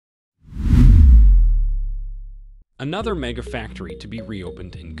another mega factory to be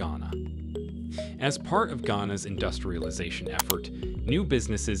reopened in Ghana. As part of Ghana's industrialization effort, new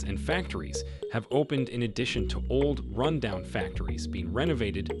businesses and factories have opened in addition to old, rundown factories being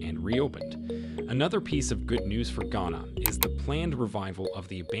renovated and reopened. Another piece of good news for Ghana is the planned revival of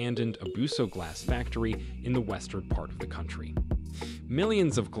the abandoned Abuso glass factory in the western part of the country.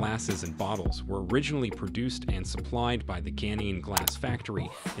 Millions of glasses and bottles were originally produced and supplied by the Ghanaian glass factory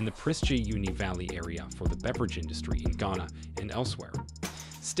in the Poorest Uni Valley area for the beverage industry in Ghana and elsewhere.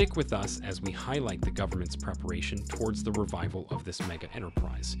 Stick with us as we highlight the government's preparation towards the revival of this mega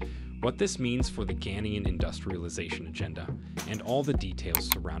enterprise, what this means for the Ghanaian industrialization agenda, and all the details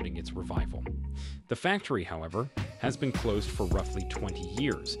surrounding its revival. The factory, however, has been closed for roughly 20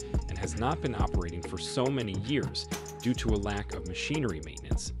 years and has not been operating for so many years due to a lack of machinery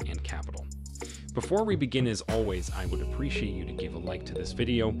maintenance and capital. Before we begin, as always, I would appreciate you to give a like to this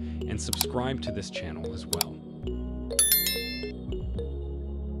video and subscribe to this channel as well.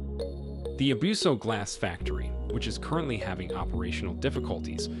 The Abuso glass factory, which is currently having operational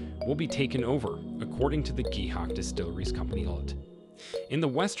difficulties, will be taken over, according to the Gihok Distilleries Company Limited. In the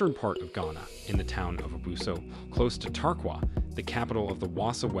western part of Ghana, in the town of Abuso, close to Tarkwa, the capital of the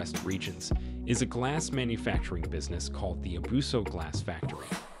Wassa West regions, is a glass manufacturing business called the Abuso Glass Factory.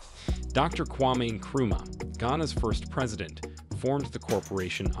 Dr. Kwame Nkrumah, Ghana's first president, formed the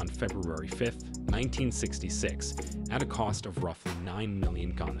corporation on February 5, 1966, at a cost of roughly 9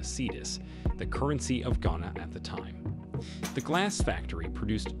 million Ghana cedis, the currency of Ghana at the time. The glass factory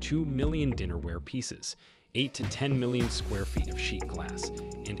produced 2 million dinnerware pieces, 8 to 10 million square feet of sheet glass,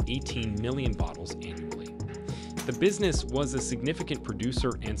 and 18 million bottles annually. The business was a significant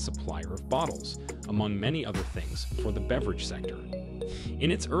producer and supplier of bottles, among many other things, for the beverage sector.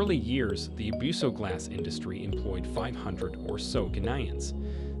 In its early years, the Abuso glass industry employed 500 or so Ghanaians.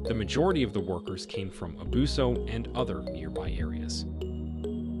 The majority of the workers came from Abuso and other nearby areas.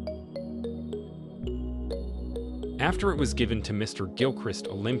 After it was given to Mr. Gilchrist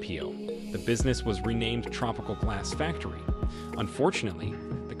Olympio, the business was renamed Tropical Glass Factory. Unfortunately,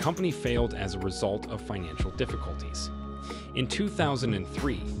 the company failed as a result of financial difficulties. In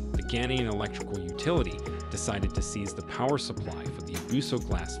 2003, the Ghanaian electrical utility decided to seize the power supply for the Abuso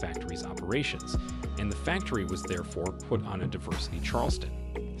glass factory's operations, and the factory was therefore put on a diversity Charleston.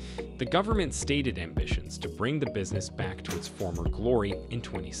 The government stated ambitions to bring the business back to its former glory in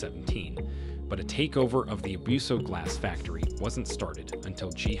 2017, but a takeover of the Abuso glass factory wasn't started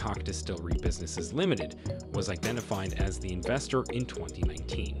until Gihok Distillery Businesses Limited was identified as the investor in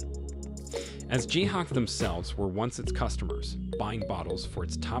 2019. As Gihok themselves were once its customers, buying bottles for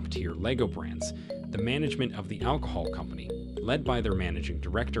its top-tier Lego brands, the management of the alcohol company, led by their managing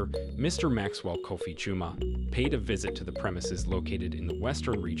director, Mr. Maxwell Kofi Juma, paid a visit to the premises located in the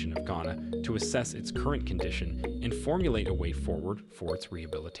western region of Ghana to assess its current condition and formulate a way forward for its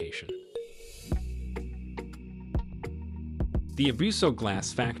rehabilitation. The Abuso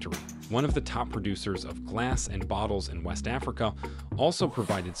Glass Factory, one of the top producers of glass and bottles in West Africa, also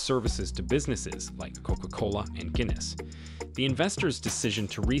provided services to businesses like Coca-Cola and Guinness. The investor's decision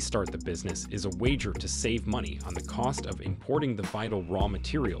to restart the business is a wager to save money on the cost of importing the vital raw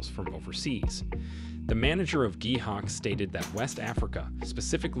materials from overseas. The manager of Gihok stated that West Africa,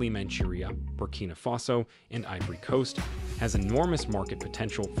 specifically Manchuria, Burkina Faso, and Ivory Coast, has enormous market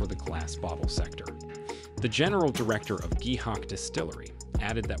potential for the glass bottle sector. The general director of Gihok Distillery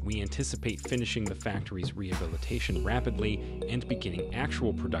added that we anticipate finishing the factory's rehabilitation rapidly and beginning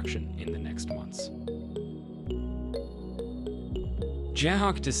actual production in the next months.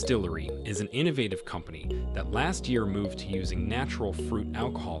 Gihok Distillery is an innovative company that last year moved to using natural fruit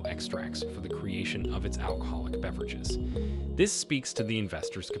alcohol extracts for the creation of its alcoholic beverages. This speaks to the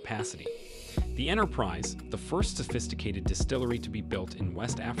investor's capacity. The enterprise, the first sophisticated distillery to be built in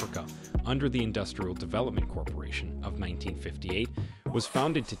West Africa under the Industrial Development Corporation of 1958, was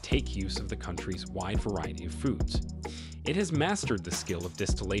founded to take use of the country's wide variety of foods. It has mastered the skill of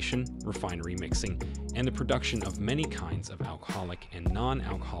distillation, refinery mixing, and the production of many kinds of alcoholic and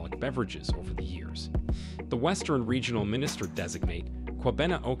non-alcoholic beverages over the years. The Western Regional Minister-designate,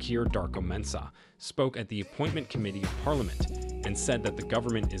 Kwabena Okier Darko Mensah, spoke at the Appointment Committee of Parliament and said that the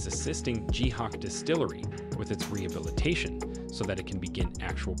government is assisting Gihok Distillery with its rehabilitation so that it can begin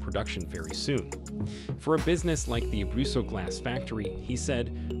actual production very soon. For a business like the Abuso Glass Factory, he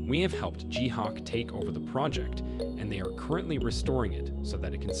said, "We have helped Gihok take over the project, and they are currently restoring it so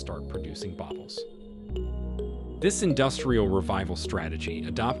that it can start producing bottles." This industrial revival strategy,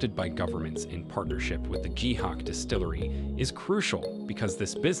 adopted by governments in partnership with the Gihok Distillery, is crucial because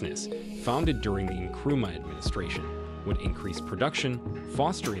this business, founded during the Nkrumah administration, would increase production,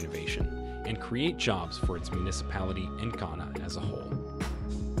 foster innovation, and create jobs for its municipality and Ghana as a whole.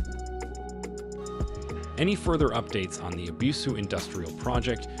 Any further updates on the Abusu Industrial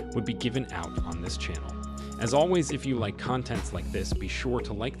Project would be given out on this channel. As always, if you like contents like this, be sure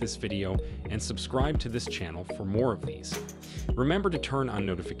to like this video and subscribe to this channel for more of these. Remember to turn on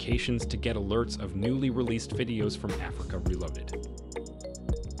notifications to get alerts of newly released videos from Africa Reloaded.